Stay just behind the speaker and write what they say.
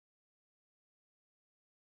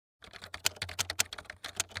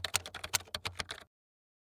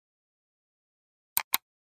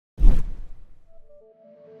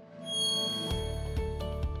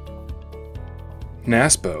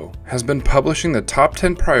NASPO has been publishing the top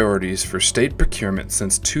 10 priorities for state procurement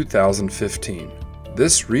since 2015.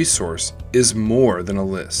 This resource is more than a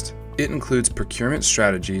list. It includes procurement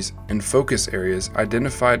strategies and focus areas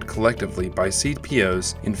identified collectively by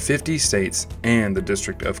CPOs in 50 states and the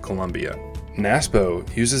District of Columbia.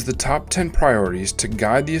 NASPO uses the top 10 priorities to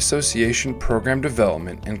guide the association program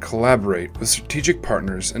development and collaborate with strategic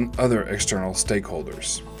partners and other external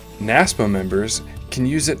stakeholders. NASPO members can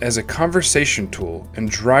use it as a conversation tool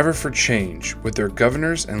and driver for change with their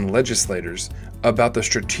governors and legislators about the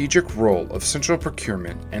strategic role of central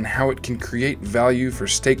procurement and how it can create value for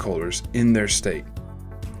stakeholders in their state.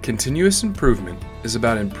 Continuous improvement is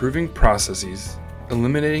about improving processes,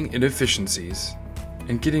 eliminating inefficiencies,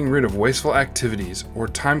 and getting rid of wasteful activities or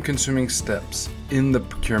time-consuming steps in the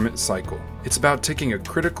procurement cycle. It's about taking a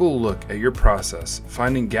critical look at your process,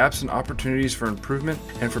 finding gaps and opportunities for improvement,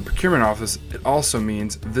 and for Procurement Office, it also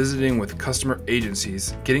means visiting with customer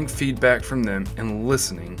agencies, getting feedback from them, and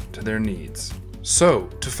listening to their needs. So,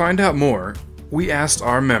 to find out more, we asked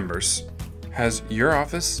our members, has your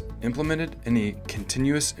office implemented any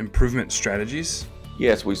continuous improvement strategies?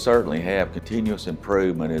 Yes, we certainly have. Continuous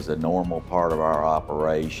improvement is a normal part of our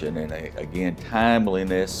operation, and again,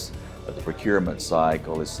 timeliness of the procurement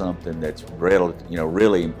cycle is something that's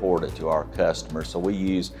really important to our customers. So we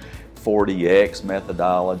use 40X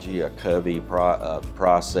methodology, a Covey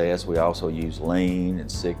process. We also use Lean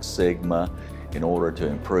and Six Sigma in order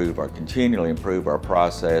to continually improve our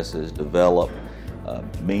processes, develop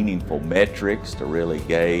meaningful metrics to really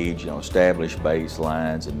gauge, establish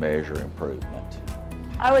baselines and measure improvement.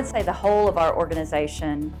 I would say the whole of our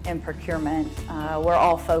organization in procurement, we're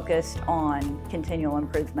all focused on continual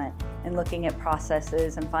improvement and looking at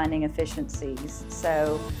processes and finding efficiencies.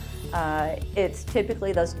 So it's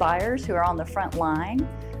typically those buyers who are on the front line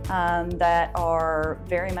that are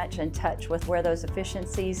very much in touch with where those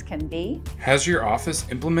efficiencies can be. Has your office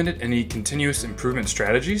implemented any continuous improvement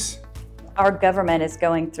strategies? Our government is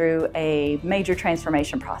going through a major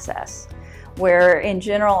transformation process, where in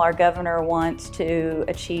general our governor wants to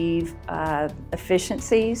achieve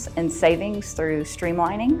efficiencies and savings through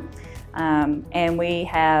streamlining. And we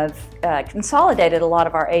have consolidated a lot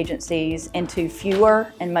of our agencies into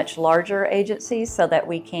fewer and much larger agencies so that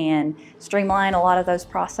we can streamline a lot of those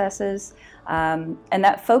processes. And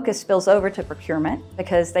that focus spills over to procurement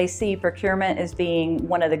because they see procurement as being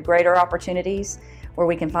one of the greater opportunities where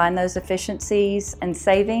we can find those efficiencies and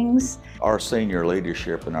savings. Our senior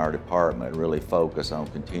leadership in our department really focus on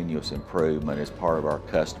continuous improvement as part of our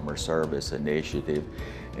customer service initiative,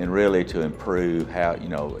 and really to improve how,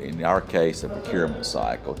 in our case, the procurement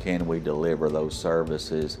cycle, can we deliver those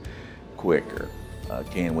services quicker?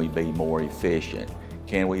 Can we be more efficient?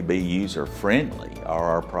 Can we be user-friendly? Are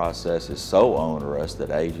our processes so onerous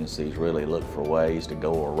that agencies really look for ways to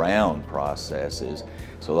go around processes?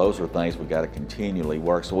 So those are things we've got to continually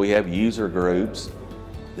work. So we have user groups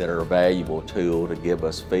that are a valuable tool to give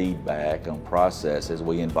us feedback on processes.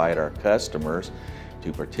 We invite our customers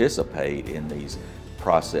to participate in these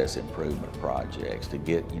process improvement projects to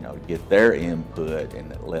get their input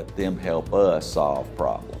and let them help us solve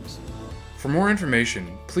problems. For more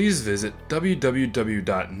information, please visit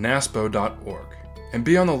www.naspo.org and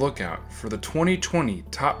be on the lookout for the 2020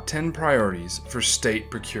 Top 10 Priorities for State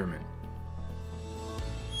Procurement.